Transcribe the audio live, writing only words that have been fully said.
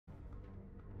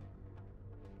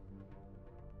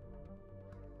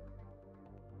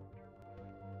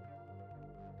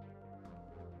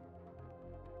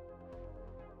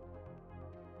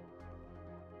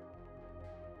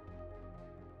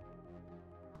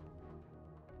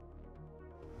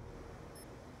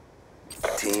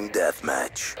Team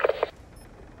deathmatch.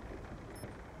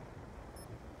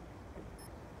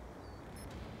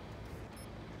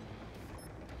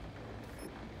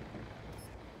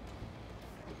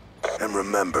 And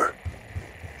remember,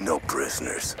 no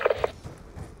prisoners.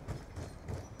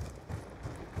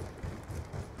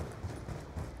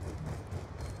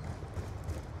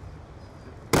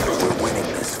 We're winning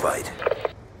this fight.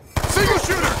 Single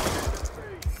shooter!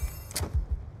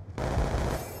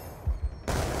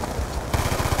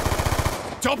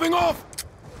 Jumping off!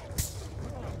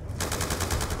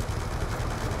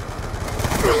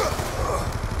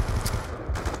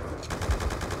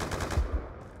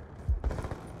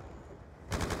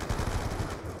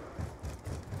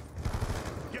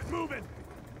 Get moving!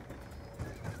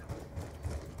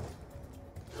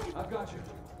 I've got you.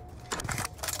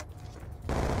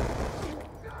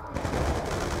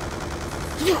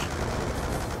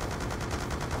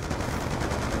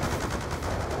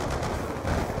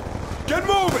 Get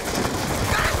moving!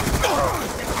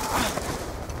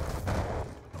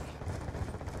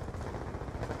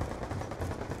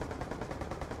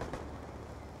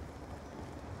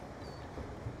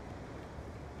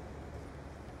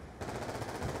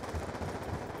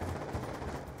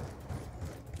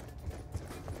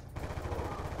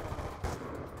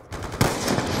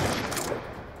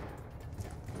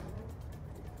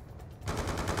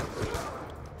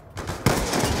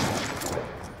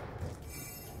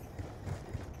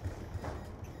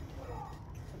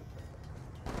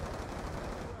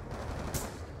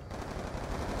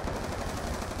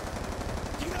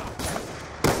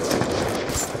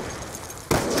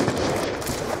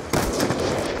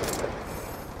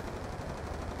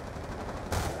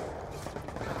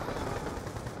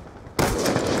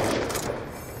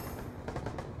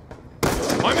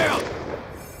 I'm out!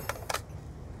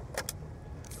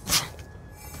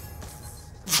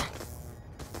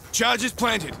 Charges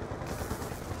planted.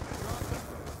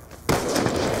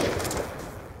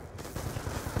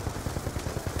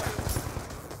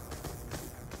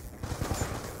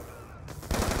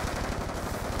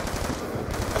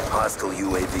 Hostile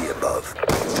UAV above.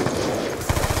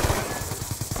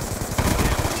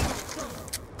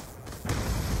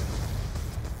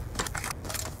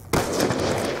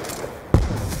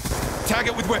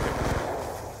 Target with weapon.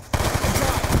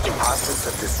 Hostiles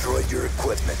have destroyed your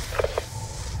equipment.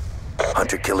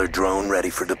 Hunter-killer drone ready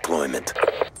for deployment.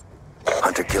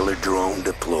 Hunter-killer drone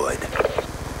deployed.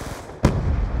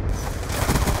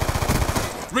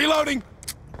 Reloading!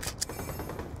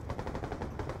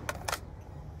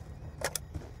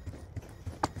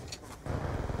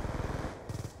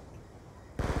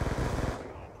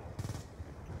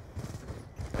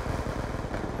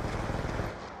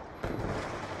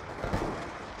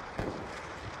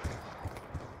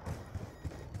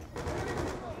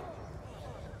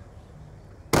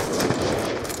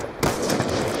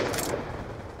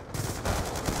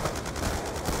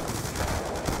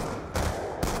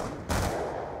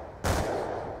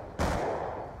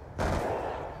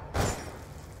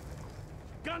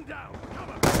 Gun down!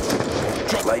 Cover!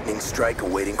 Lightning strike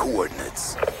awaiting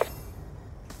coordinates.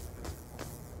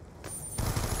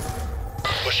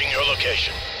 Pushing your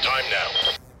location. Time now.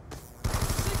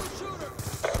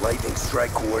 Lightning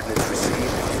strike coordinates received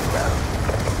inbound.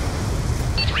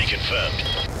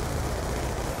 Reconfirmed.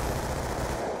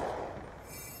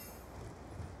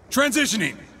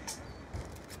 Transitioning!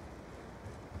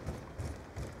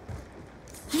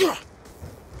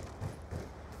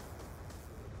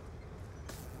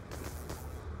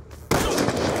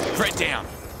 Threat down.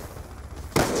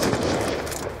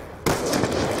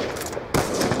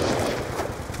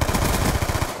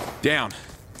 Down.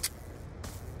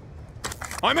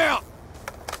 I'm out!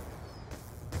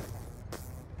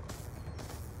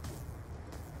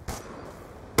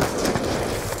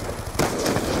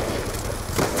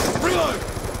 Reload!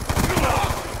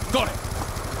 Got it!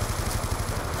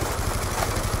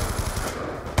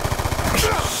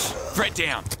 Threat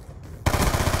down.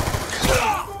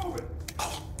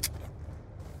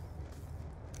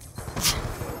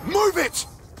 Move it!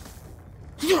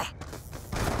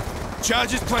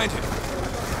 Charges planted.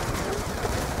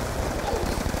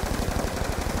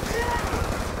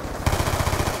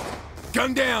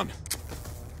 Gun down.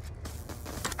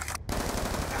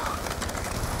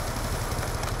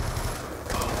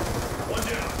 One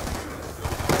down.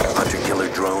 Hunter-killer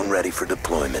drone ready for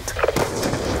deployment.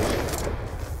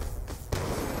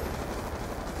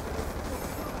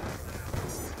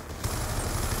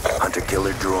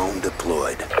 Hunter-killer drone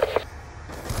deployed.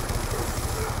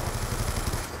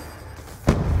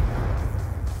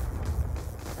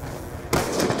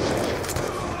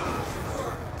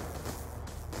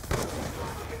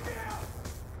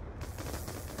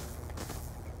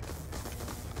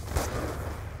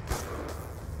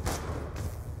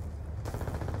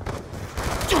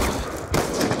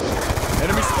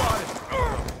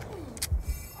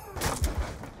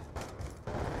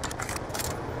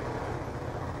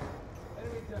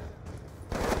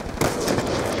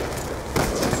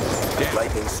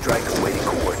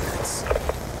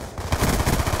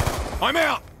 I'm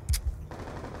out!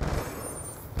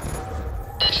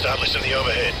 Established in the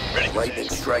overhead. Ready. Lightning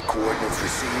strike coordinates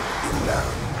received.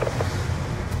 Inbound.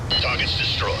 Targets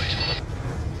destroyed.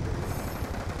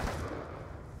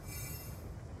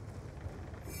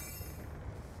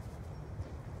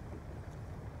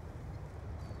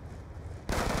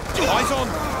 Eyes on!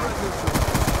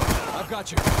 I've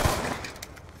got you.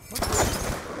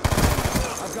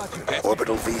 I've got you.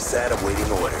 Orbital VSAT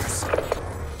awaiting orders.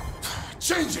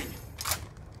 Changing!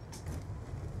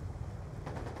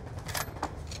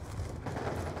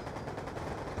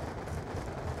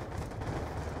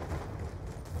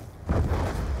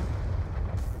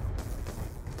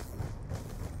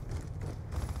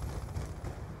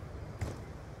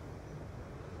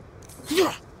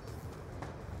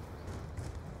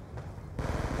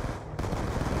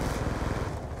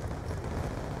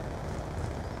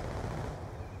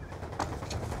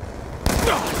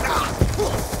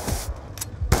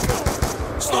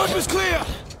 Sniper's clear!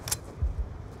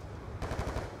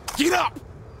 Get up!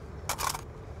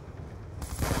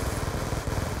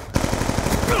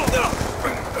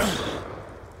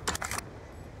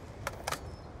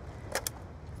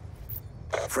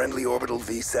 Friendly orbital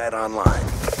VSAT online.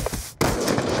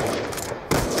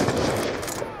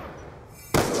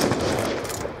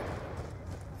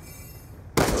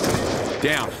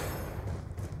 Down.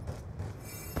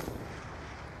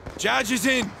 Charge is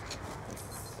in.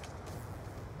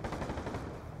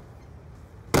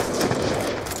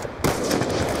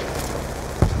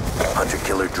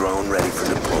 Hunter-killer drone ready for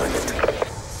deployment.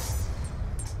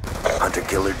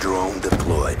 Hunter-killer drone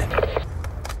deployed.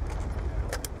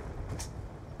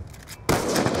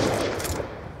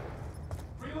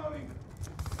 Reloading.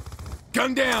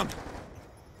 Gun down.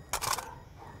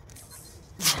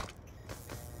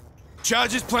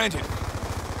 Charges planted.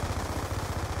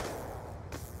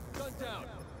 Gun down.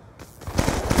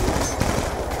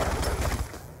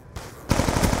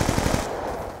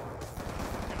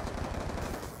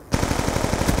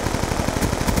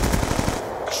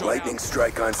 Lightning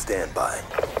strike on standby.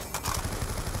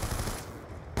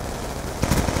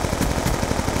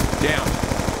 Down.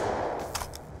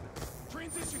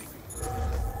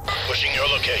 Pushing your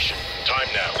location. Time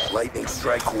now. Lightning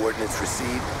strike coordinates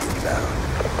received. Inbound.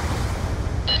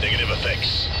 Negative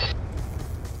effects.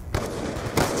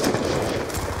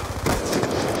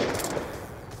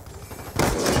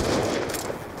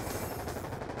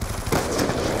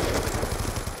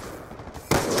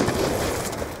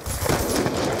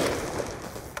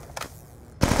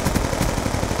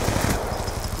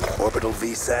 Orbital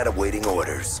VSAT awaiting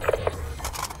orders.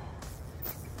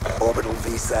 Orbital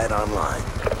VSAT online.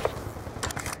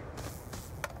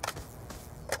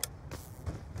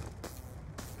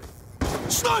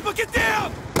 Sniper, get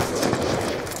down!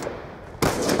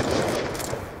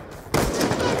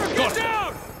 Get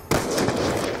down!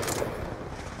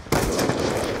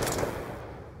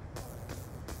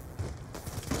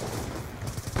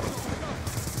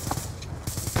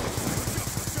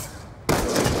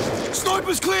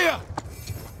 Sniper's clear!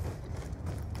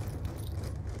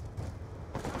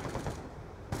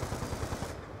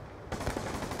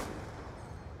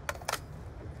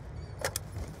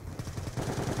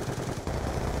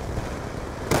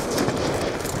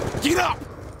 Get up!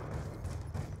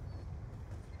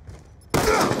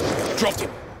 Dropped him.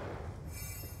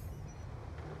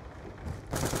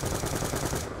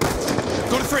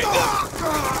 Got a threat.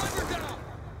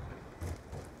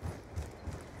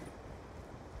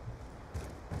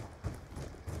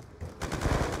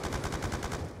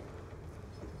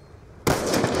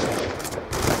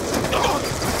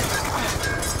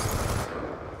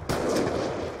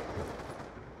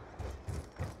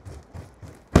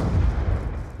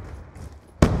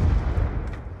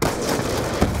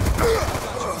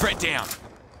 Threat down.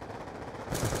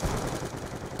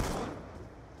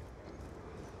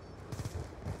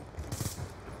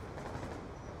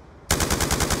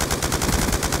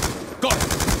 Got it.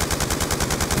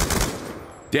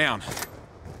 Down.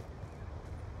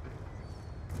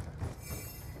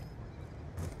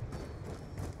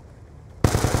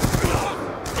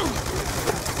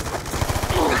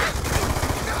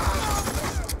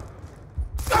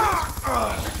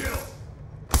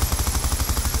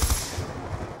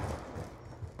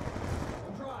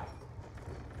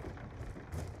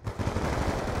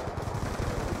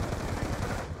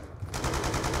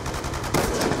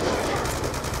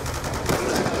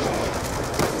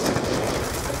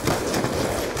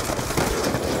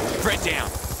 Threat down.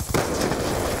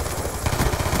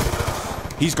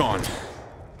 He's gone.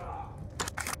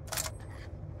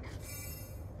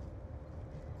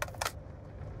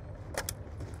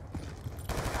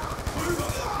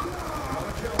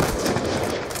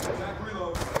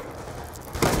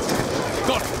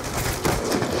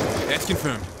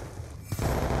 confirmed.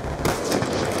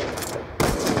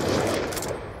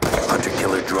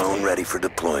 Hunter-killer drone ready for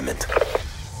deployment.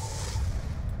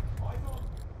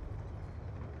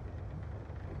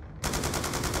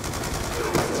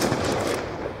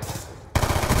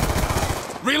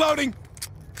 Reloading!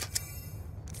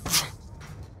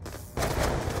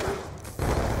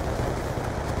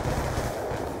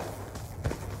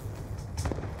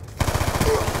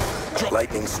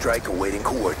 Lightning strike awaiting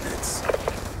coordinates.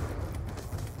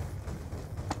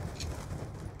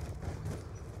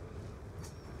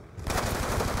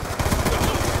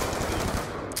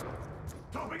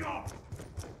 Topping off!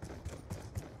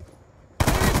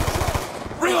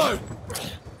 Reload!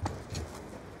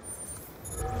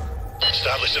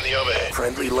 Established in the overhead.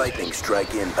 Friendly lightning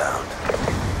strike inbound.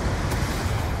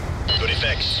 Good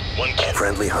effects. One kill.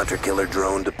 Friendly hunter-killer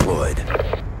drone deployed.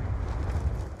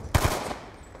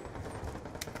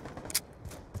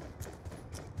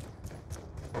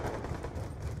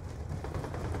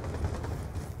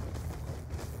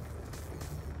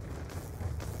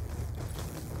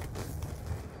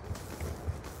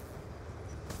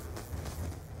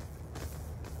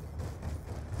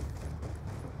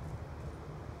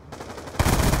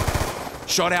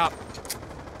 Shot out.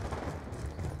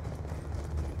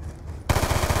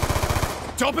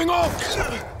 Topping off!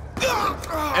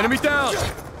 Enemy down!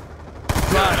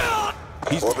 Got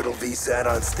it. He's Orbital VSAT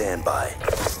on standby.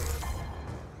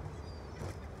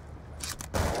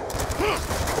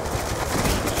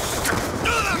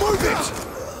 Move it!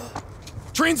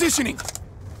 Transitioning!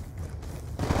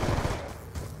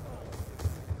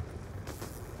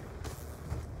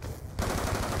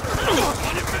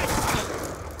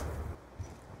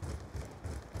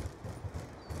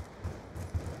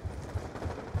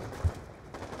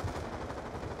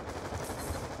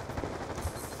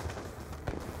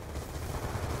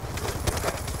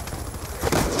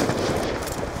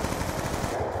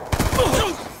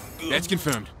 That's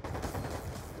confirmed.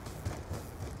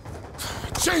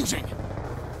 Changing!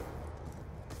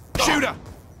 Shooter!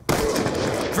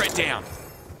 Threat down.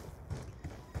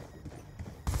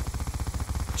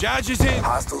 Charges in.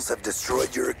 Hostiles have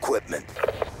destroyed your equipment.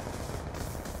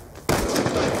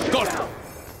 Got it.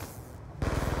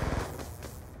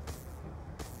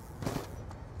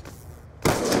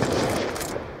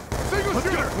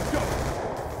 Let's go.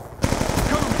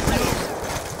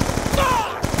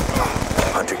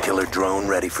 Hunter-killer drone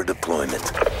ready for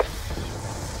deployment.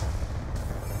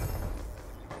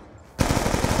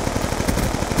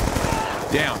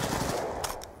 Down.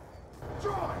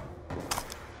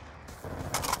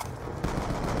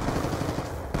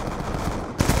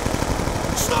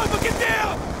 Sniper, get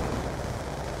down!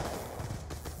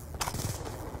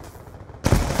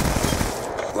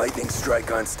 Lightning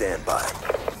strike on standby.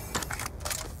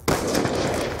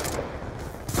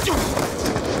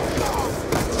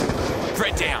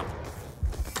 Threat down.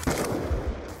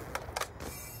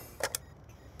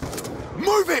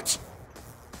 Move it!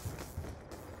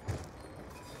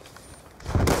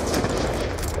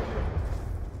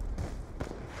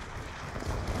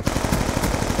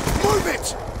 Move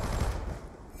it!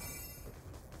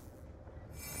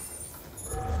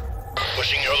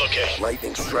 Pushing your location.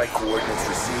 Lightning strike coordinates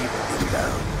received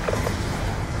inbound.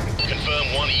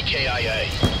 Confirm 1 EKIA.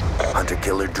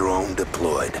 Hunter-killer drone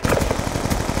deployed.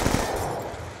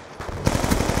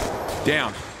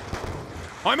 Down.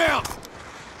 I'm out!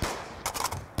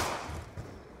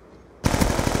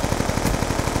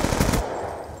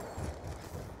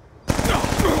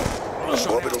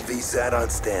 Orbital VSAT on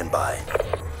standby.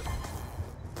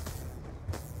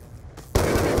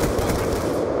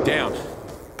 Down.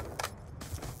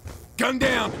 Gun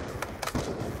down!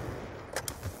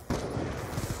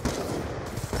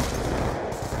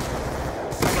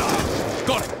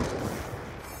 Got it!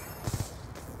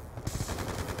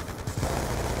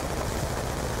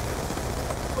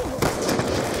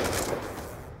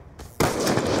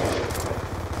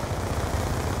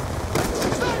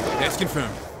 That's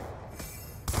confirmed.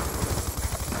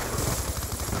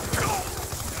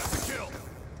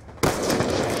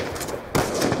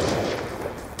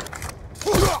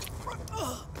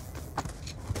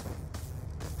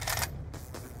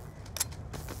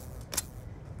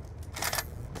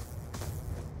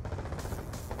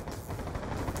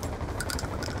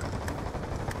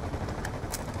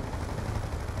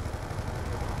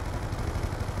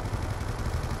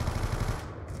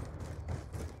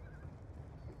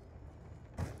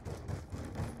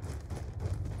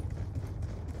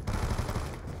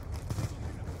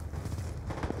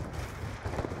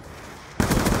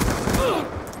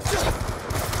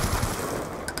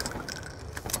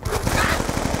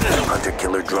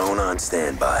 Hunter-killer drone on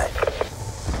standby.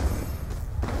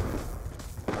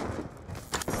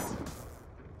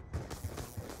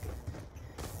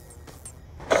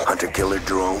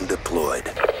 deployed.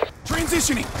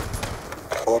 Transitioning.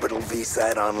 Orbital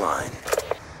VSAT online.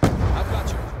 I've got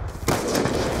you.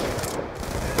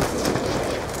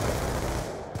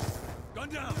 Gun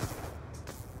down.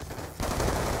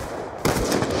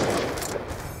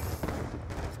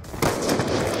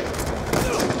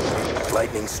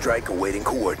 Lightning strike awaiting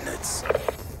coordinates.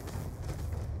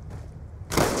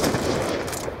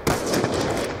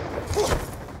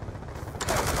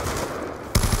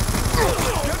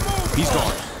 He's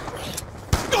gone.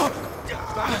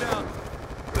 Back down.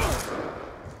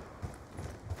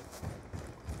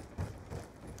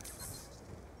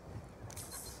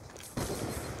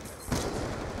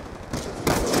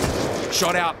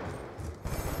 Shot out.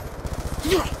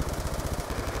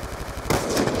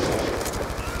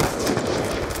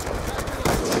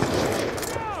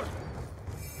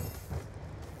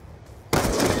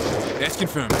 That's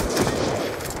confirmed.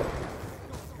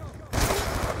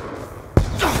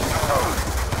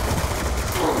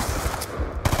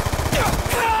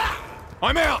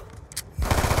 I'm out!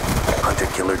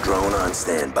 Hunter-killer drone on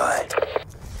standby.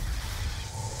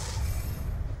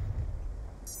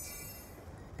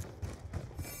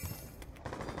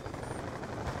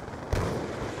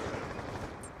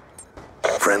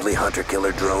 Friendly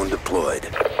hunter-killer drone deployed.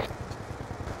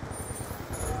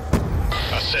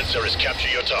 Our sensor has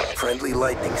captured your target. Friendly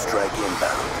lightning strike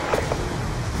inbound.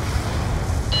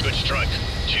 Good strike.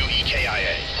 2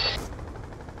 EKIA.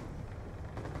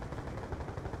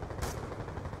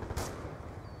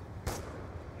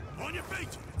 On your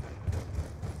feet!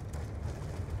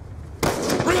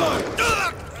 Reload!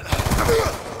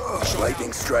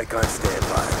 Lightning strike on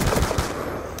standby.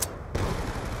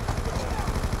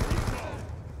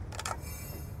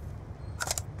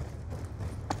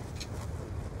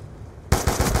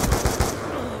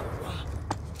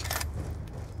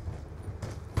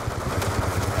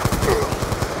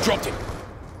 Dropped him.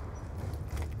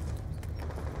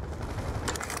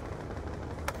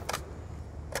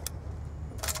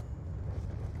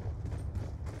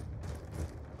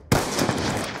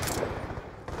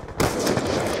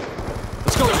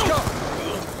 Let's go, let's go!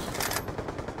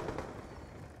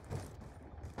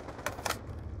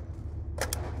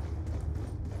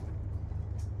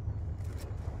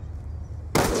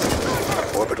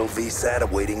 Orbital VSAT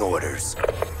awaiting orders.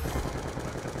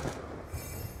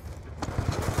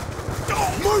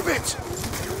 Move it!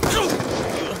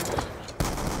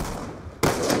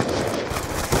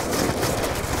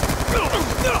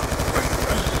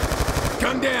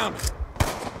 Gun down!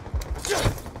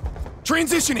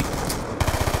 Transitioning!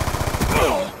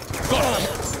 Got him.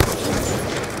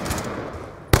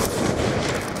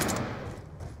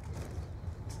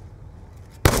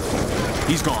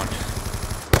 He's gone.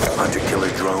 Hunter-killer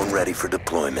drone ready for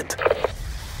deployment.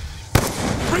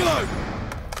 Reload!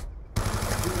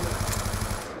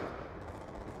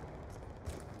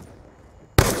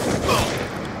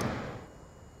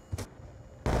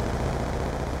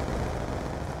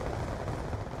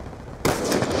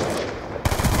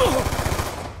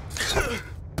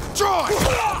 Drive!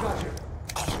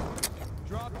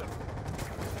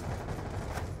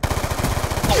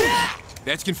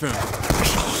 That's confirmed.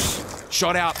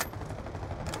 Shot out.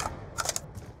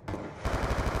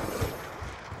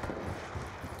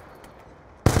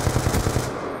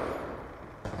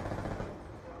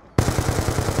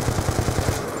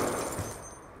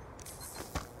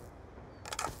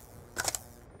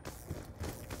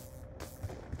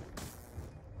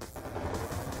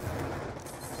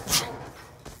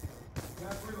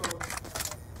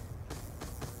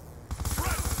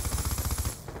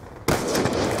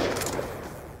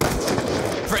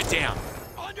 Threat down.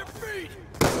 On your feet.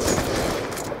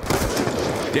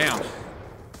 Down.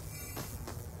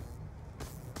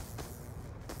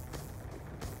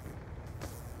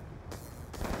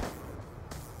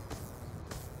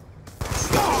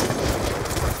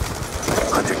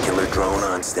 Hunter-killer drone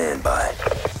on standby.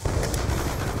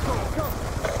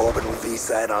 Orbital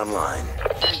VSAT online.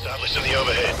 Established in the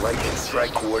overhead. Lightning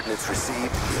strike coordinates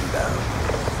received inbound.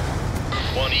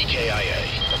 1 EKIA.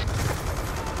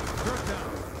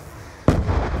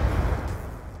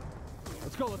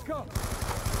 Let's go, let's go.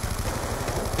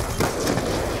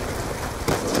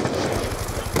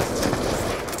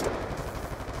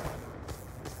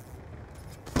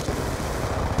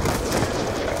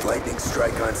 Lightning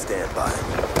strike on standby.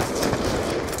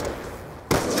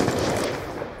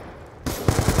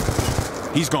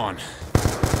 He's gone.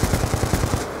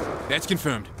 That's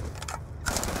confirmed.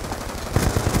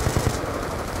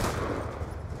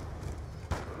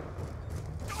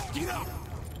 Get up!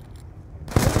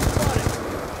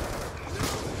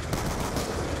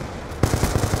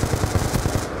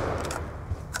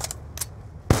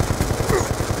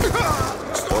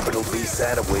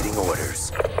 VSAT awaiting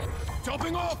orders.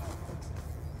 Jumping off!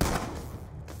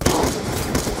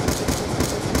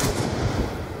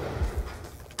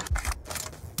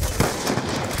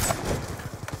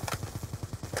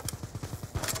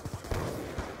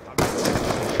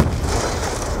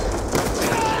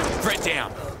 Threat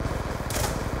down!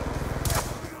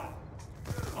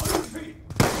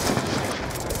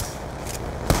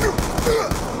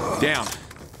 Down.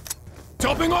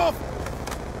 Topping off!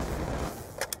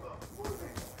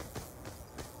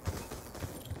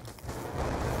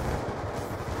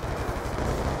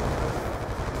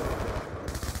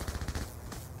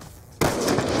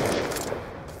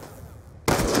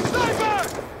 Sniper!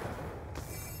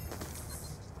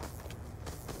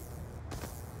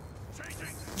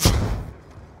 Changing.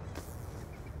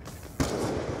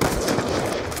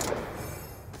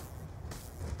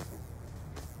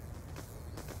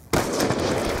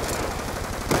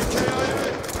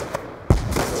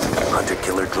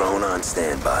 Hunter-killer drone on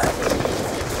standby.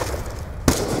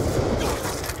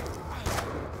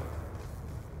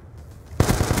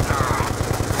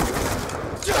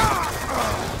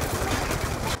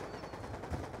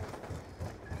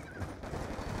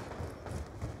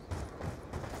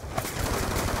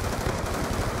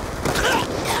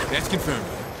 That's confirmed.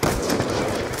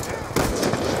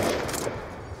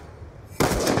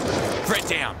 Threat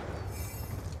down.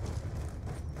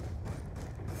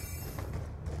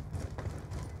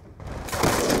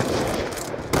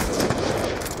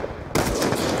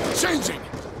 Changing.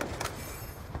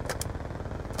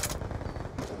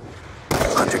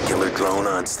 Hunter-killer drone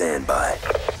on standby.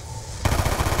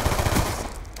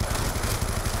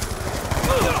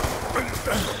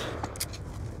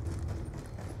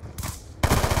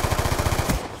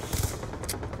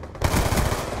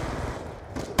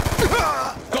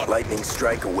 Lightning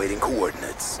strike awaiting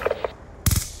coordinates.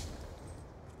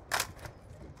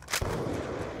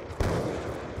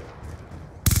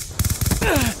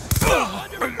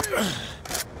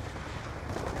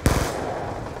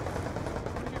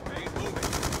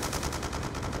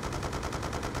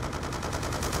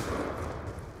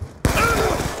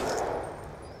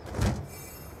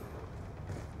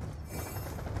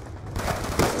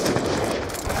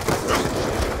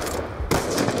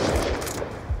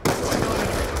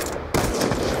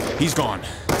 He's gone.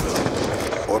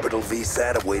 Orbital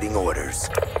VSAT awaiting orders.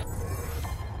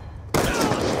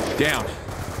 Down.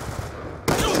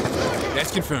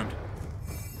 That's confirmed.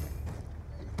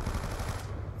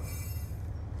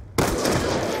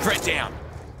 Threat down.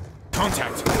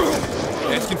 Contact.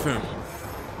 That's confirmed.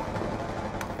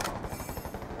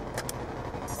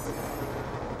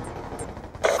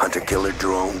 Hunter-killer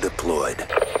drone deployed.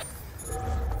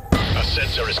 A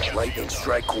sensor is Lightning confused.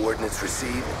 strike coordinates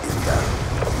received inbound.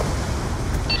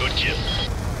 Good kill.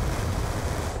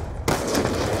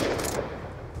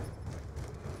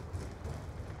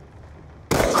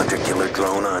 Hunter-killer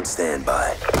drone on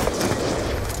standby.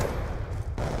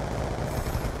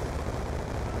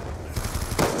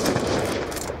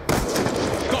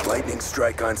 Lightning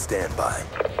strike on standby.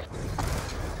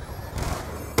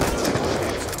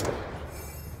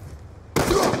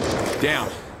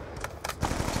 Down.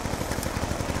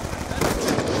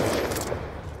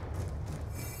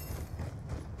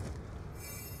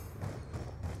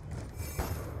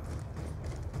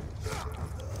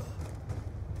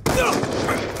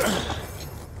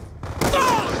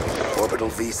 Orbital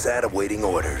VSAT awaiting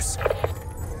orders.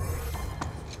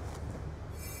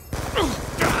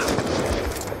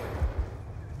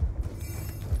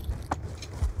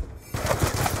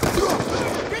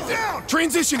 Get down!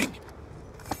 Transitioning!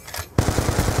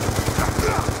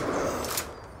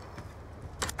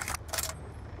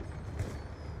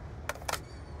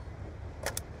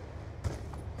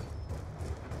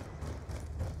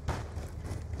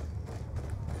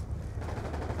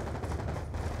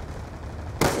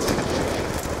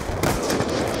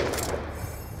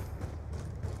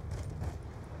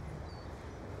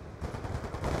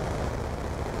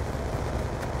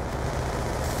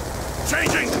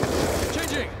 Changing!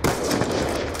 Changing!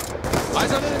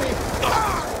 Eyes on enemy!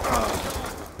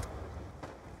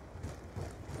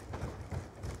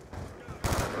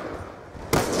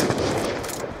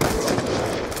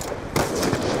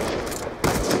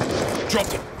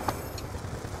 Dropped him!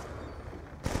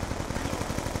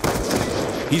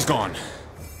 He's gone.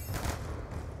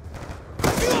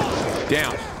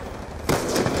 Down.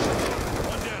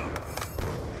 One down.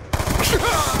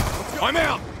 I'm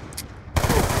out!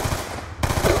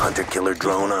 Hunter-killer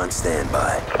drone on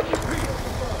standby.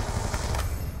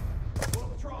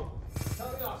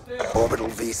 Orbital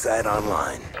VSAT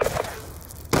online.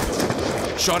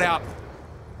 Shot out.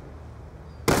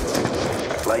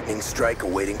 Lightning strike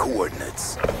awaiting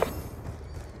coordinates.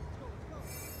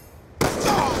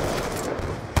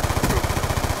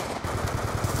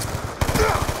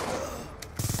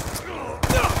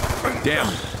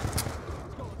 Down.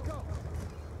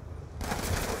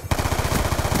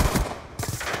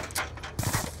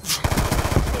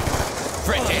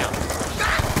 Threat down.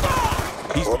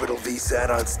 Orbital VSAT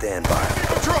on standby.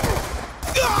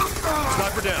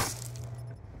 Sniper down.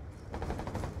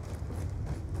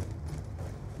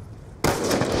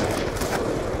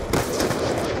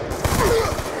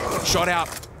 Shot out.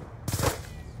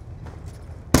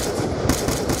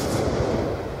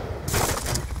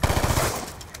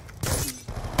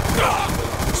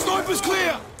 Sniper's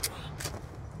clear.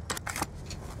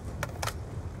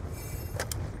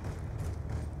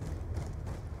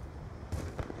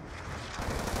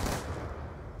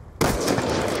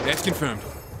 That's confirmed.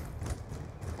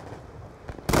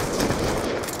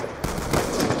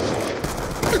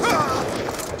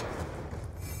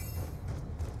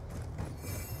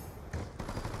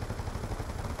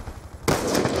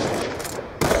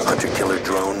 Hunter-killer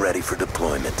drone ready for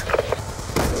deployment.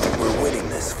 We're winning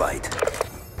this fight.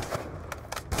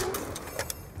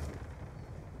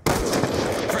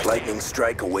 Lightning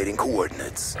strike awaiting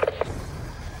coordinates.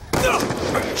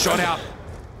 Shot out.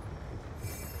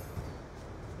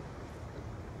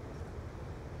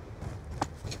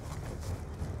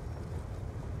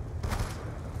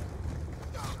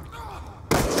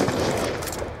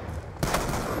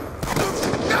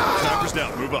 Sniper's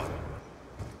down. Move up.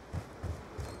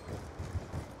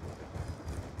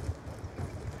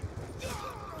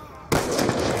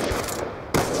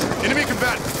 Enemy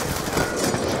combatant.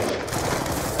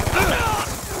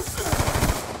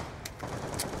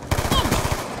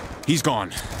 He's gone.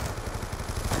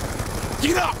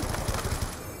 Get up!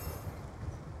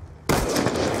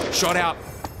 Shot out.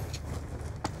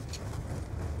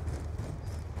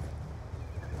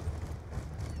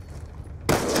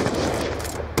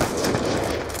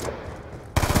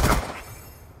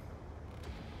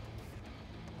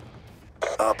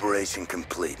 Operation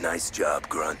complete. Nice job,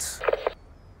 grunts.